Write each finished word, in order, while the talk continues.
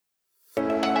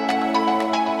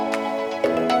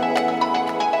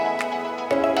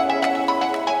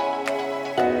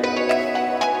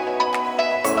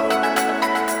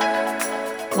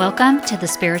Welcome to the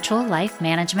Spiritual Life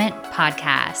Management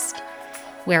Podcast,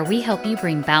 where we help you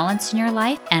bring balance in your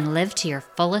life and live to your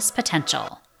fullest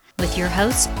potential. With your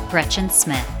host, Gretchen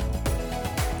Smith.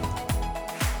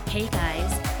 Hey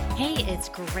guys. Hey, it's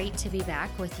great to be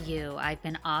back with you. I've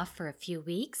been off for a few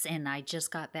weeks and I just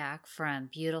got back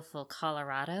from beautiful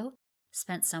Colorado.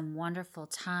 Spent some wonderful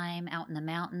time out in the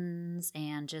mountains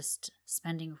and just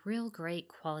spending real great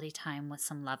quality time with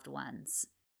some loved ones.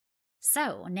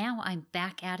 So now I'm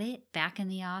back at it, back in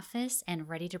the office, and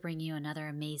ready to bring you another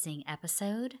amazing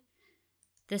episode.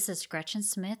 This is Gretchen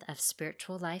Smith of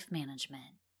Spiritual Life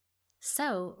Management.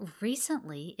 So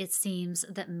recently, it seems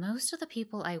that most of the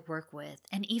people I work with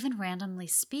and even randomly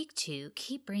speak to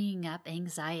keep bringing up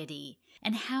anxiety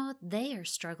and how they are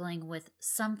struggling with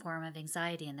some form of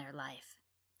anxiety in their life.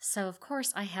 So of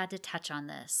course, I had to touch on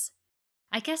this.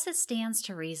 I guess it stands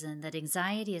to reason that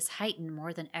anxiety is heightened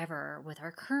more than ever with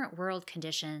our current world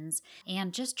conditions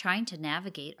and just trying to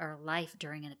navigate our life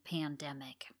during a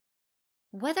pandemic.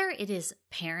 Whether it is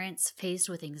parents faced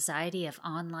with anxiety of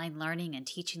online learning and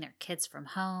teaching their kids from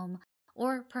home,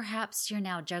 or perhaps you're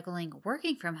now juggling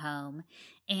working from home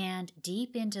and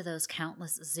deep into those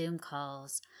countless Zoom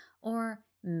calls, or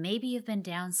maybe you've been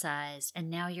downsized and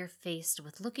now you're faced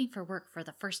with looking for work for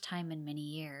the first time in many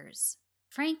years.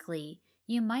 Frankly,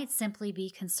 you might simply be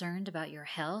concerned about your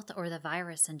health or the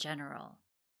virus in general.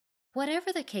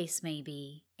 Whatever the case may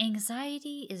be,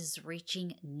 anxiety is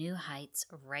reaching new heights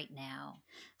right now.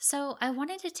 So I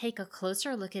wanted to take a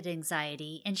closer look at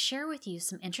anxiety and share with you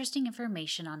some interesting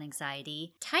information on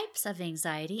anxiety, types of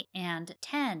anxiety, and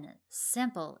 10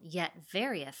 simple yet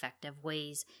very effective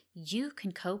ways you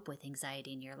can cope with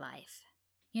anxiety in your life.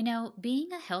 You know,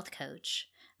 being a health coach,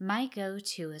 my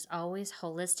go-to is always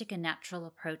holistic and natural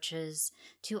approaches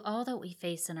to all that we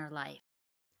face in our life.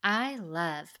 I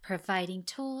love providing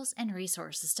tools and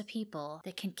resources to people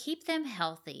that can keep them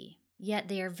healthy, yet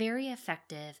they are very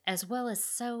effective as well as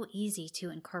so easy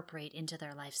to incorporate into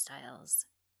their lifestyles.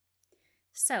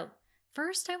 So,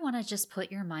 first I want to just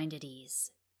put your mind at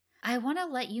ease. I want to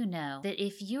let you know that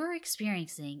if you're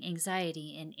experiencing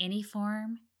anxiety in any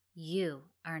form, you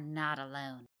are not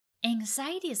alone.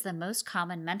 Anxiety is the most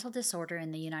common mental disorder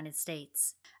in the United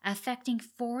States, affecting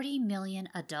 40 million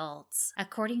adults,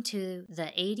 according to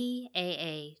the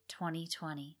ADAA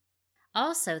 2020.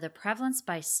 Also, the prevalence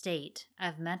by state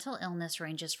of mental illness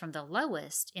ranges from the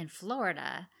lowest in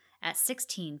Florida at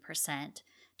 16%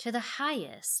 to the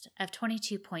highest of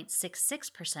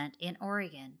 22.66% in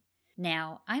Oregon.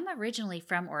 Now, I'm originally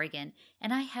from Oregon,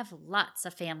 and I have lots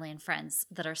of family and friends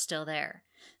that are still there.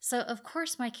 So, of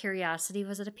course, my curiosity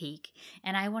was at a peak,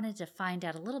 and I wanted to find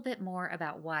out a little bit more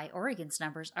about why Oregon's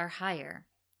numbers are higher.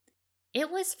 It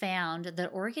was found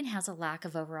that Oregon has a lack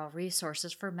of overall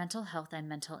resources for mental health and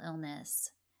mental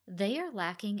illness. They are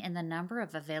lacking in the number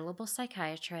of available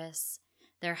psychiatrists,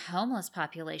 their homeless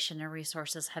population and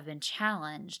resources have been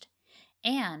challenged,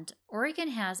 and Oregon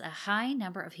has a high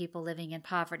number of people living in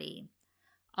poverty.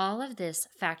 All of this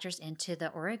factors into the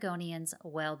Oregonians'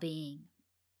 well-being.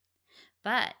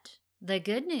 But the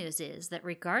good news is that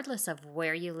regardless of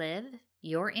where you live,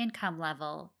 your income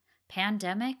level,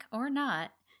 pandemic or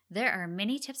not, there are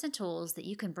many tips and tools that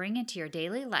you can bring into your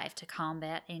daily life to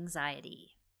combat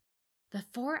anxiety.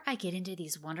 Before I get into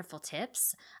these wonderful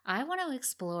tips, I want to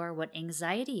explore what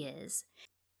anxiety is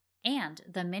and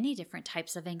the many different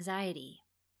types of anxiety.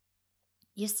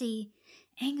 You see,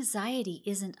 anxiety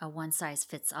isn't a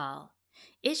one-size-fits-all.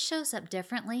 It shows up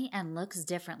differently and looks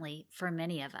differently for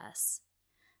many of us.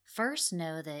 First,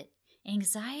 know that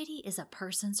anxiety is a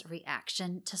person's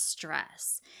reaction to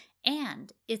stress,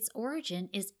 and its origin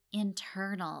is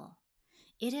internal.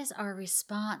 It is our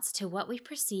response to what we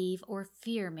perceive or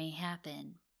fear may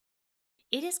happen.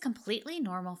 It is completely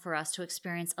normal for us to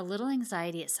experience a little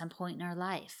anxiety at some point in our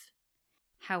life.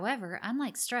 However,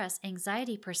 unlike stress,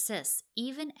 anxiety persists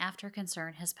even after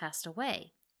concern has passed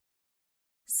away.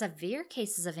 Severe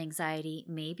cases of anxiety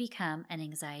may become an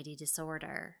anxiety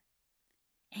disorder.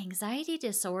 Anxiety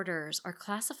disorders are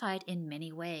classified in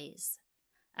many ways: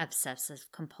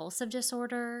 obsessive-compulsive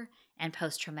disorder and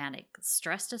post-traumatic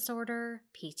stress disorder,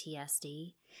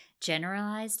 PTSD,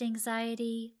 generalized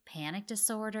anxiety, panic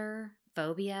disorder,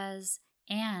 phobias,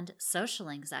 and social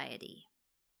anxiety.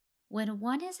 When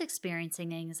one is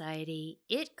experiencing anxiety,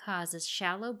 it causes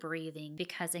shallow breathing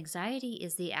because anxiety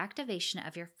is the activation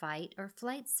of your fight or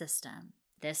flight system.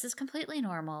 This is completely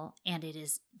normal, and it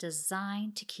is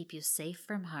designed to keep you safe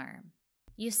from harm.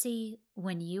 You see,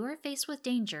 when you are faced with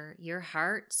danger, your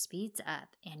heart speeds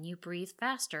up and you breathe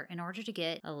faster in order to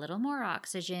get a little more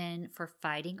oxygen for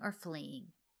fighting or fleeing.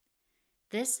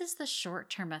 This is the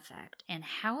short-term effect and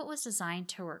how it was designed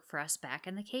to work for us back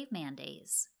in the caveman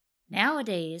days.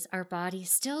 Nowadays, our body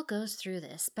still goes through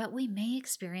this, but we may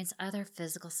experience other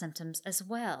physical symptoms as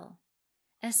well,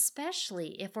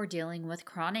 especially if we're dealing with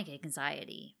chronic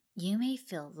anxiety. You may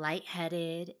feel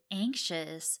lightheaded,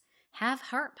 anxious, have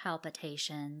heart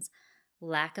palpitations,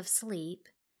 lack of sleep,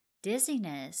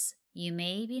 dizziness, you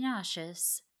may be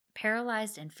nauseous,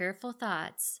 paralyzed and fearful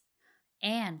thoughts,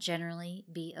 and generally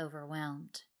be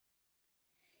overwhelmed.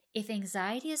 If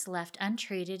anxiety is left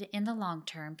untreated in the long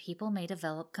term, people may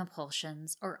develop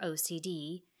compulsions or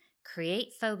OCD,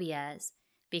 create phobias,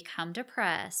 become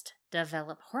depressed,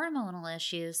 develop hormonal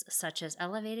issues such as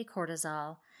elevated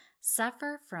cortisol,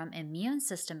 suffer from immune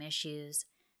system issues,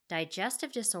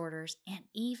 digestive disorders, and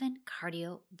even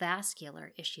cardiovascular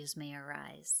issues may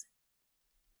arise.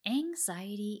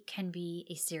 Anxiety can be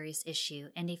a serious issue,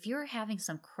 and if you're having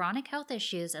some chronic health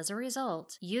issues as a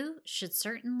result, you should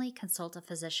certainly consult a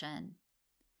physician.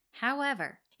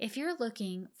 However, if you're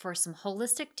looking for some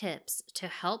holistic tips to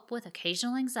help with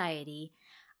occasional anxiety,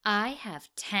 I have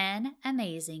 10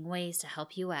 amazing ways to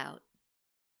help you out.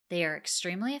 They are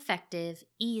extremely effective,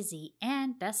 easy,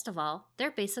 and best of all,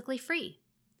 they're basically free.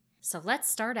 So let's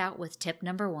start out with tip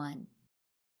number 1.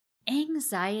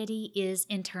 Anxiety is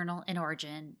internal in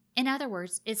origin. In other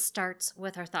words, it starts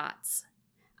with our thoughts.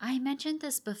 I mentioned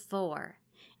this before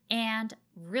and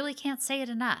really can't say it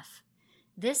enough.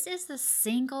 This is the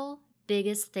single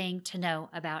biggest thing to know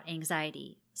about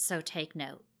anxiety, so take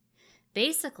note.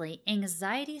 Basically,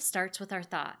 anxiety starts with our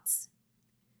thoughts.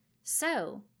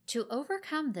 So, to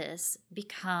overcome this,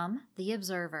 become the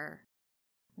observer.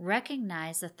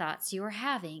 Recognize the thoughts you are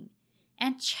having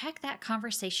and check that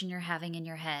conversation you're having in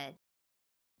your head.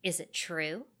 Is it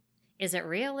true? Is it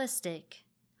realistic?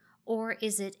 Or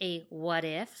is it a what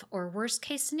if or worst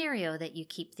case scenario that you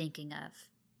keep thinking of?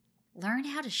 Learn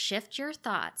how to shift your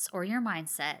thoughts or your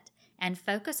mindset and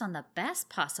focus on the best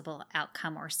possible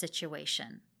outcome or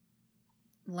situation.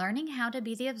 Learning how to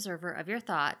be the observer of your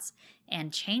thoughts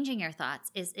and changing your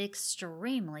thoughts is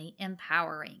extremely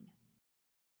empowering.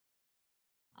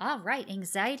 All right,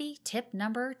 anxiety tip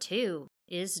number 2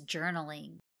 is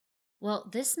journaling. Well,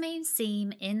 this may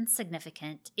seem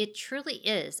insignificant. It truly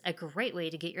is a great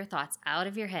way to get your thoughts out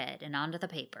of your head and onto the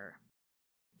paper.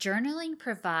 Journaling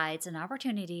provides an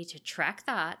opportunity to track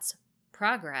thoughts,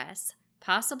 progress,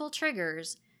 possible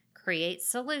triggers, create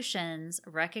solutions,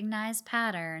 recognize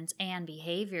patterns and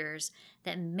behaviors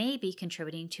that may be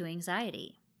contributing to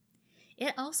anxiety.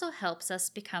 It also helps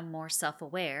us become more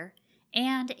self-aware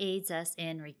and aids us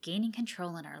in regaining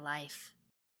control in our life.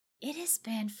 It has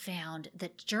been found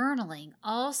that journaling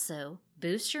also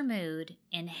boosts your mood,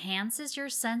 enhances your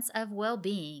sense of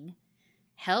well-being,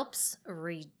 helps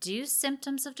reduce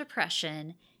symptoms of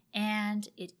depression, and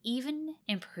it even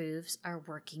improves our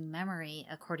working memory,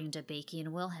 according to Bakey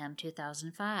and Wilhelm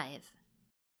 2005.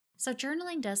 So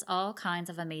journaling does all kinds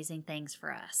of amazing things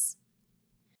for us.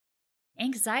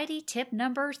 Anxiety tip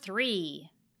number 3.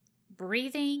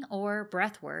 Breathing or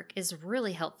breath work is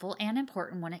really helpful and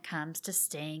important when it comes to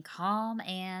staying calm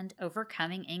and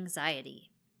overcoming anxiety.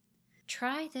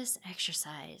 Try this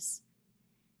exercise.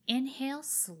 Inhale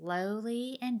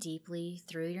slowly and deeply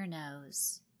through your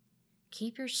nose.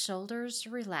 Keep your shoulders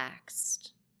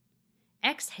relaxed.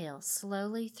 Exhale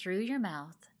slowly through your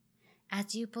mouth.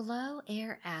 As you blow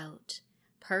air out,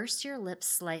 purse your lips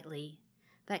slightly,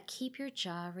 but keep your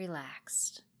jaw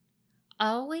relaxed.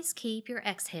 Always keep your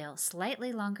exhale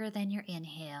slightly longer than your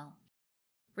inhale.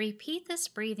 Repeat this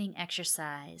breathing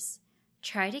exercise.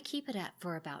 Try to keep it up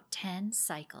for about 10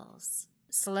 cycles.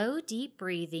 Slow, deep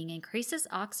breathing increases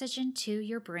oxygen to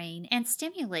your brain and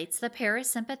stimulates the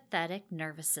parasympathetic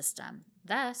nervous system,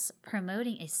 thus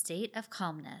promoting a state of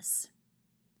calmness.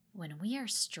 When we are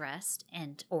stressed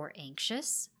or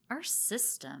anxious, our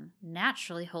system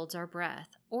naturally holds our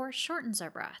breath or shortens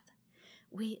our breath.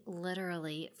 We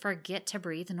literally forget to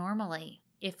breathe normally.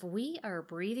 If we are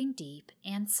breathing deep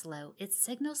and slow, it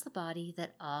signals the body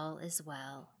that all is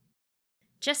well.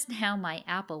 Just now my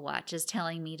Apple Watch is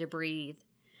telling me to breathe.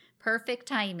 Perfect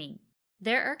timing.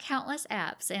 There are countless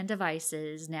apps and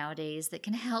devices nowadays that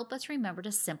can help us remember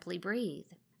to simply breathe.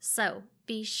 So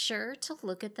be sure to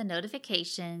look at the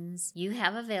notifications you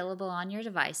have available on your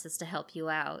devices to help you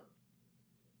out.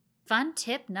 Fun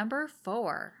tip number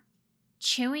 4.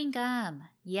 Chewing gum.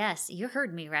 Yes, you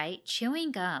heard me right.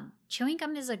 Chewing gum. Chewing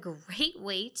gum is a great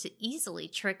way to easily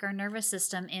trick our nervous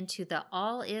system into the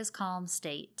all is calm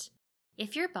state.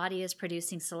 If your body is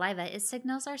producing saliva, it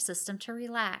signals our system to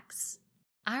relax.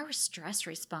 Our stress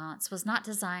response was not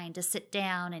designed to sit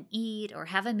down and eat or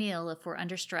have a meal if we're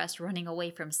under stress running away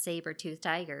from saber-toothed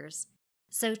tigers.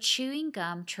 So, chewing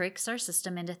gum tricks our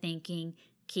system into thinking,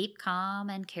 keep calm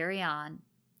and carry on.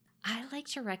 I like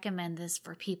to recommend this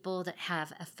for people that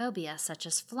have a phobia, such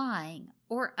as flying,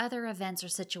 or other events or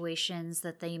situations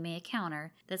that they may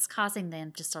encounter that's causing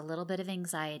them just a little bit of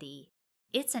anxiety.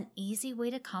 It's an easy way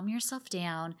to calm yourself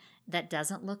down that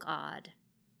doesn't look odd.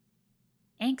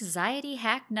 Anxiety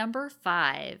hack number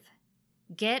 5: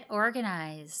 get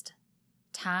organized.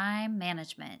 Time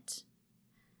management.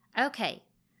 Okay,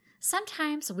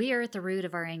 sometimes we are at the root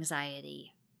of our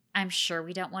anxiety. I'm sure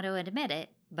we don't want to admit it,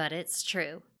 but it's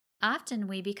true. Often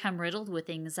we become riddled with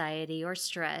anxiety or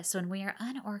stress when we are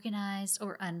unorganized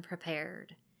or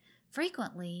unprepared.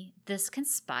 Frequently, this can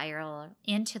spiral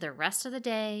into the rest of the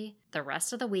day, the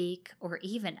rest of the week, or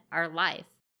even our life.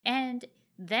 And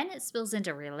then it spills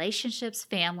into relationships,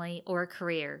 family, or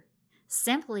career.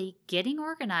 Simply getting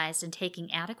organized and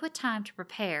taking adequate time to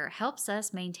prepare helps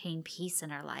us maintain peace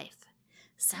in our life.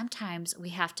 Sometimes we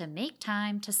have to make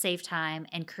time to save time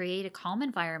and create a calm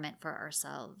environment for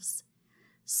ourselves.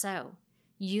 So,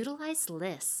 utilize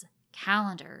lists,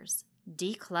 calendars,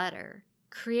 declutter,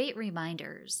 create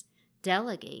reminders,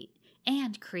 delegate,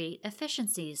 and create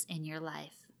efficiencies in your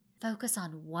life. Focus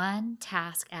on one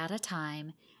task at a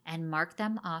time and mark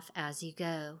them off as you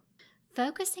go.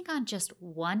 Focusing on just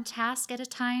one task at a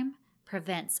time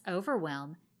prevents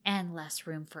overwhelm and less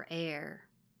room for error.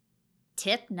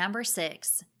 Tip number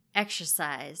 6: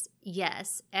 exercise.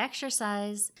 Yes,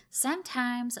 exercise.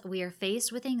 Sometimes we are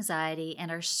faced with anxiety and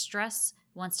our stress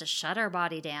wants to shut our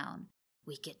body down.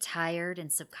 We get tired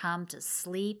and succumb to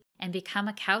sleep and become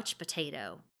a couch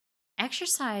potato.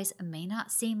 Exercise may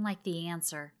not seem like the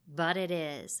answer, but it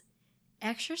is.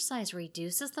 Exercise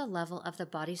reduces the level of the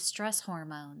body's stress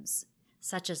hormones,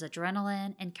 such as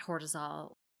adrenaline and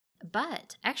cortisol.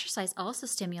 But exercise also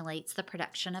stimulates the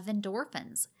production of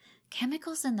endorphins,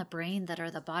 chemicals in the brain that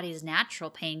are the body's natural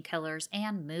painkillers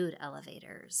and mood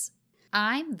elevators.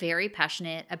 I'm very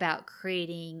passionate about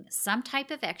creating some type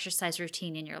of exercise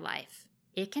routine in your life.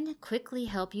 It can quickly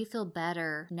help you feel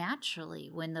better naturally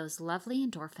when those lovely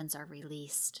endorphins are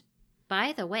released.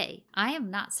 By the way, I am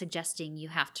not suggesting you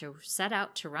have to set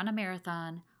out to run a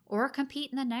marathon or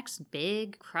compete in the next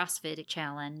big CrossFit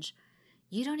challenge.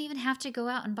 You don't even have to go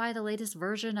out and buy the latest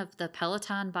version of the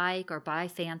Peloton bike or buy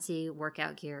fancy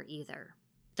workout gear either.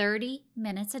 30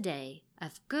 minutes a day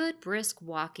of good brisk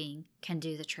walking can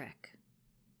do the trick.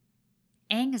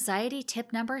 Anxiety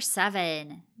tip number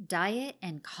 7: diet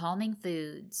and calming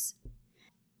foods.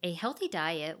 A healthy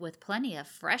diet with plenty of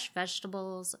fresh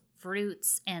vegetables,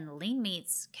 fruits, and lean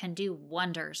meats can do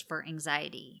wonders for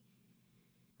anxiety.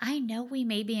 I know we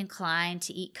may be inclined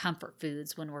to eat comfort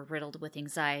foods when we're riddled with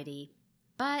anxiety,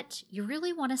 but you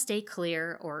really want to stay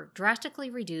clear or drastically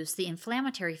reduce the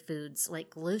inflammatory foods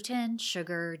like gluten,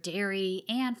 sugar, dairy,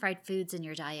 and fried foods in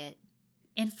your diet.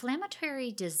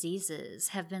 Inflammatory diseases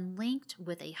have been linked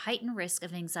with a heightened risk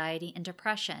of anxiety and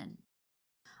depression.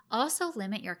 Also,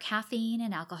 limit your caffeine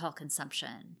and alcohol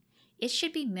consumption. It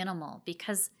should be minimal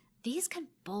because these can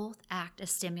both act as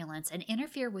stimulants and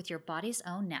interfere with your body's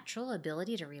own natural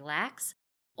ability to relax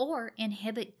or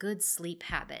inhibit good sleep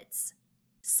habits.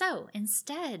 So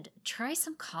instead, try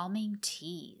some calming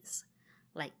teas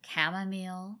like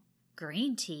chamomile,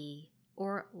 green tea,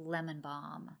 or lemon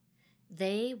balm.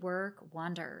 They work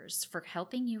wonders for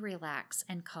helping you relax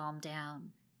and calm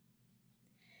down.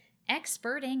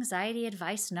 Expert anxiety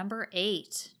advice number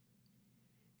 8: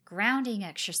 grounding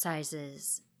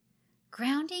exercises.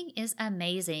 Grounding is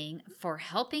amazing for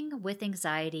helping with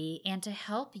anxiety and to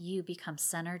help you become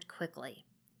centered quickly.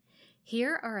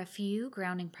 Here are a few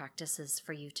grounding practices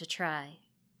for you to try.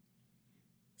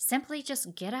 Simply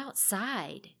just get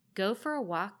outside. Go for a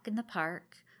walk in the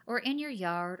park or in your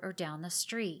yard or down the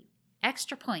street.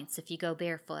 Extra points if you go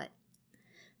barefoot.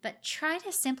 But try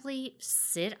to simply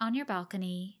sit on your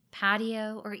balcony,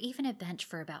 patio, or even a bench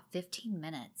for about 15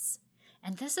 minutes.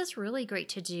 And this is really great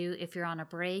to do if you're on a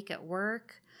break at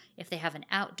work, if they have an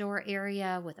outdoor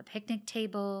area with a picnic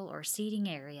table or seating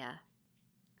area.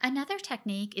 Another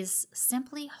technique is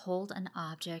simply hold an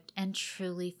object and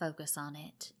truly focus on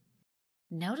it.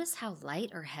 Notice how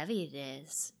light or heavy it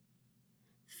is.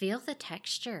 Feel the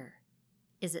texture.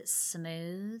 Is it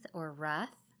smooth or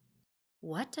rough?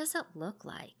 What does it look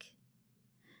like?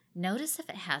 Notice if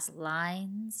it has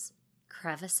lines,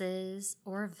 crevices,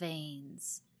 or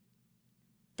veins.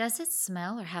 Does it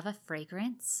smell or have a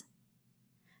fragrance?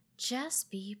 Just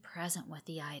be present with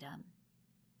the item.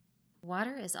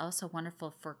 Water is also wonderful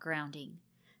for grounding.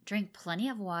 Drink plenty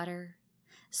of water.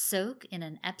 Soak in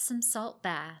an Epsom salt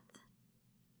bath.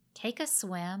 Take a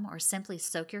swim or simply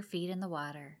soak your feet in the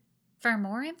water. For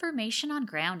more information on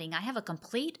grounding, I have a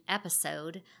complete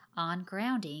episode on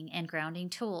grounding and grounding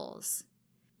tools.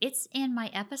 It's in my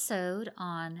episode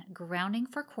on Grounding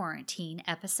for Quarantine,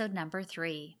 episode number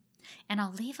 3, and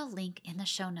I'll leave a link in the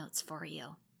show notes for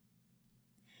you.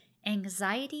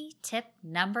 Anxiety tip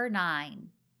number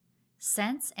 9,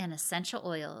 scents and essential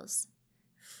oils.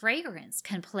 Fragrance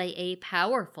can play a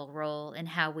powerful role in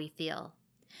how we feel.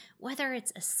 Whether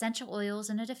it's essential oils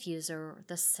in a diffuser,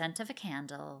 the scent of a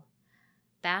candle,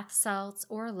 bath salts,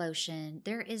 or lotion,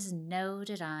 there is no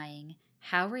denying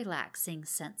how relaxing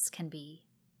scents can be.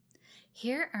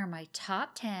 Here are my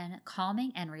top 10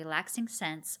 calming and relaxing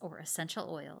scents or essential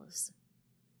oils.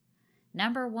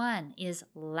 Number 1 is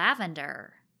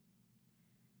lavender.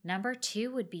 Number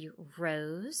 2 would be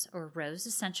rose or rose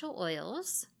essential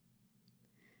oils.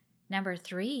 Number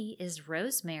 3 is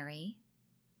rosemary.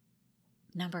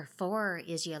 Number 4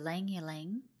 is ylang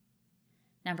ylang.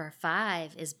 Number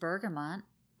 5 is bergamot.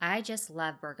 I just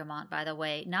love bergamot, by the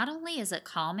way. Not only is it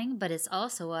calming, but it's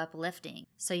also uplifting,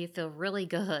 so you feel really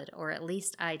good, or at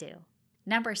least I do.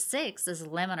 Number 6 is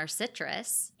lemon or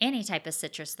citrus, any type of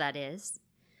citrus that is.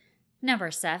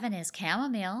 Number 7 is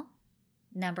chamomile.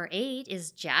 Number 8 is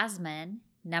jasmine.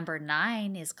 Number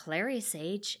 9 is clary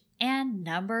sage. And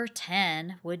number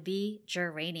 10 would be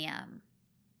geranium.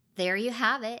 There you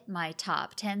have it, my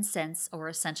top 10 scents or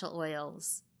essential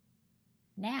oils.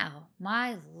 Now,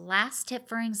 my last tip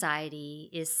for anxiety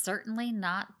is certainly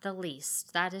not the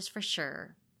least, that is for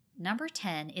sure. Number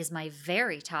 10 is my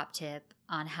very top tip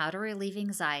on how to relieve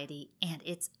anxiety, and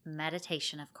it's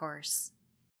meditation, of course.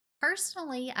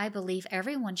 Personally, I believe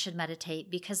everyone should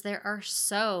meditate because there are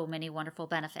so many wonderful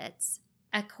benefits.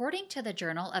 According to the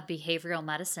Journal of Behavioral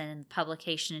Medicine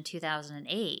publication in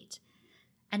 2008,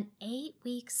 an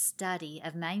 8-week study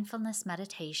of mindfulness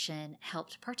meditation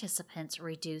helped participants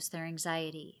reduce their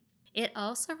anxiety. It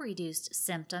also reduced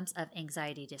symptoms of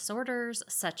anxiety disorders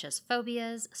such as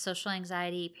phobias, social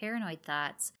anxiety, paranoid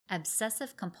thoughts,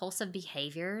 obsessive-compulsive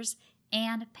behaviors,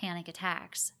 and panic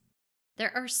attacks.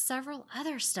 There are several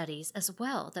other studies as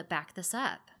well that back this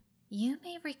up. You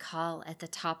may recall at the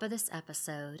top of this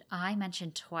episode, I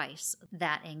mentioned twice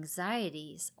that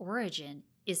anxiety's origin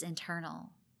is internal,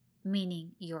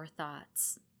 meaning your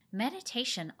thoughts.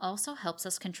 Meditation also helps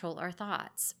us control our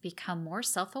thoughts, become more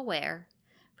self-aware,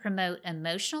 promote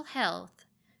emotional health,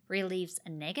 relieves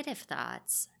negative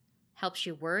thoughts, helps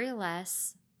you worry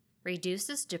less,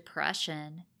 reduces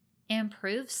depression,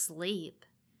 improves sleep,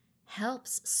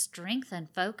 helps strengthen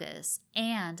focus,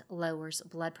 and lowers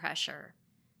blood pressure.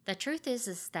 The truth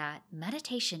is that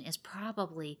meditation is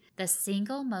probably the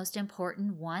single most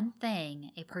important one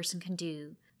thing a person can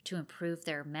do to improve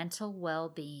their mental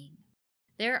well-being.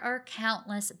 There are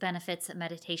countless benefits that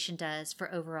meditation does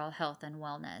for overall health and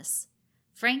wellness.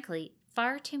 Frankly,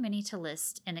 far too many to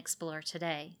list and explore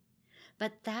today.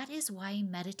 But that is why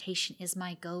meditation is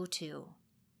my go-to.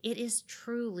 It is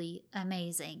truly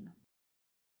amazing.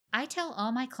 I tell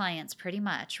all my clients pretty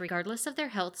much, regardless of their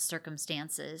health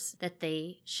circumstances, that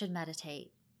they should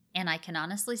meditate. And I can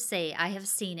honestly say I have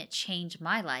seen it change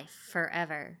my life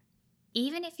forever.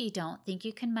 Even if you don't think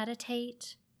you can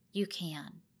meditate, you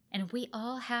can. And we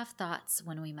all have thoughts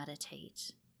when we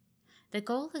meditate. The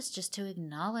goal is just to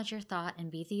acknowledge your thought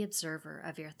and be the observer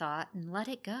of your thought and let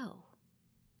it go.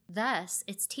 Thus,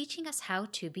 it's teaching us how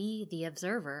to be the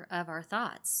observer of our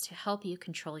thoughts to help you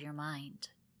control your mind.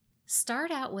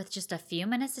 Start out with just a few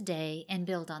minutes a day and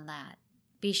build on that.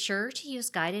 Be sure to use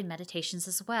guided meditations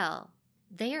as well.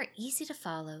 They are easy to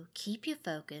follow, keep you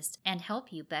focused, and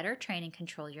help you better train and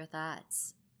control your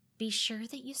thoughts. Be sure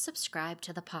that you subscribe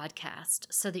to the podcast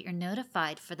so that you're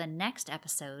notified for the next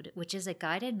episode, which is a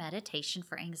guided meditation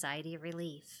for anxiety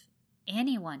relief.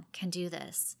 Anyone can do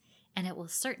this, and it will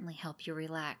certainly help you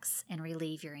relax and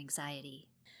relieve your anxiety.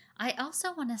 I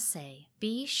also want to say,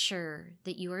 be sure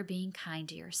that you are being kind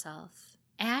to yourself.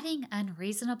 Adding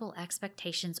unreasonable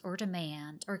expectations or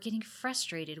demand or getting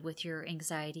frustrated with your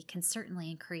anxiety can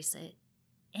certainly increase it.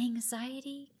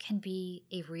 Anxiety can be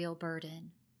a real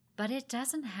burden, but it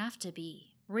doesn't have to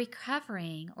be.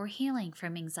 Recovering or healing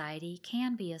from anxiety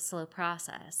can be a slow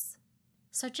process.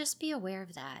 So just be aware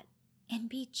of that and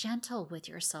be gentle with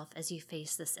yourself as you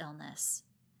face this illness.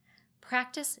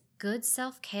 Practice good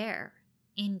self-care.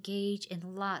 Engage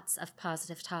in lots of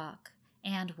positive talk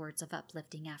and words of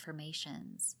uplifting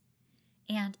affirmations.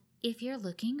 And if you're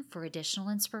looking for additional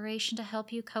inspiration to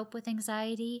help you cope with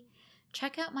anxiety,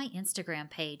 check out my Instagram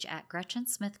page at Gretchen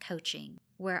Smith Coaching,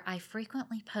 where I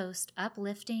frequently post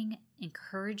uplifting,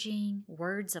 encouraging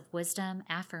words of wisdom,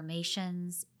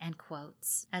 affirmations, and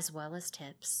quotes, as well as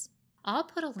tips. I'll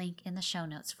put a link in the show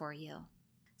notes for you.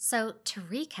 So, to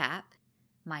recap,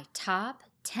 my top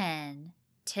 10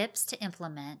 tips to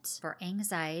implement for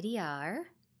anxiety are: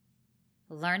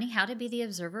 learning how to be the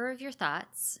observer of your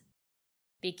thoughts,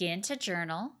 begin to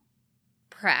journal,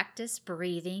 practice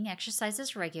breathing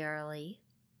exercises regularly,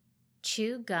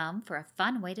 chew gum for a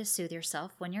fun way to soothe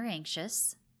yourself when you're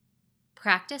anxious,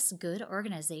 practice good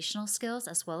organizational skills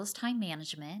as well as time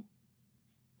management,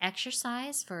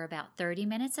 exercise for about 30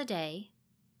 minutes a day,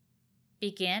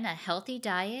 begin a healthy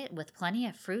diet with plenty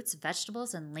of fruits,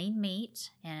 vegetables, and lean meat,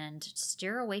 and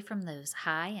steer away from those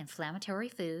high inflammatory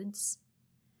foods.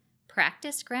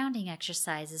 Practice grounding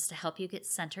exercises to help you get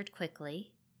centered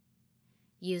quickly.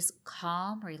 Use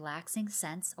calm, relaxing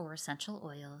scents or essential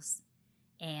oils.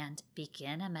 And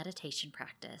begin a meditation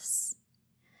practice.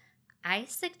 I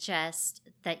suggest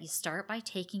that you start by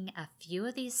taking a few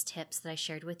of these tips that I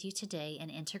shared with you today and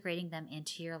integrating them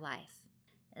into your life.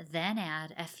 Then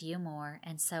add a few more,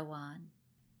 and so on.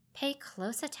 Pay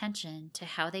close attention to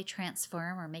how they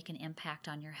transform or make an impact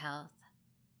on your health.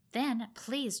 Then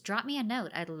please drop me a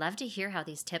note. I'd love to hear how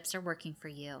these tips are working for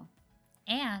you.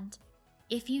 And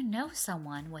if you know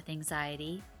someone with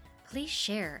anxiety, please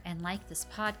share and like this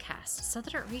podcast so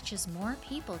that it reaches more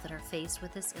people that are faced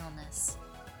with this illness.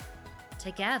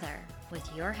 Together, with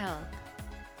your help,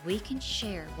 we can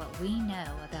share what we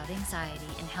know about anxiety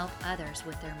and help others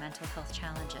with their mental health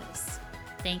challenges.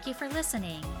 Thank you for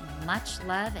listening. Much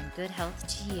love and good health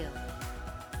to you.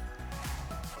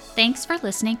 Thanks for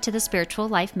listening to the Spiritual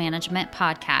Life Management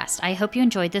Podcast. I hope you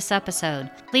enjoyed this episode.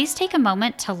 Please take a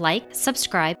moment to like,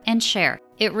 subscribe, and share.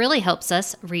 It really helps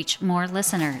us reach more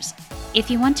listeners. If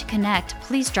you want to connect,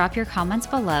 please drop your comments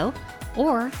below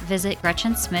or visit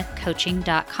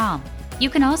GretchenSmithCoaching.com. You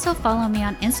can also follow me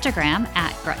on Instagram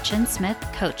at Gretchen Smith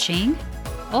Coaching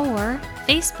or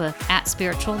Facebook at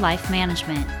Spiritual Life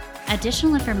Management.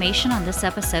 Additional information on this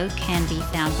episode can be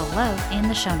found below in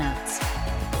the show notes.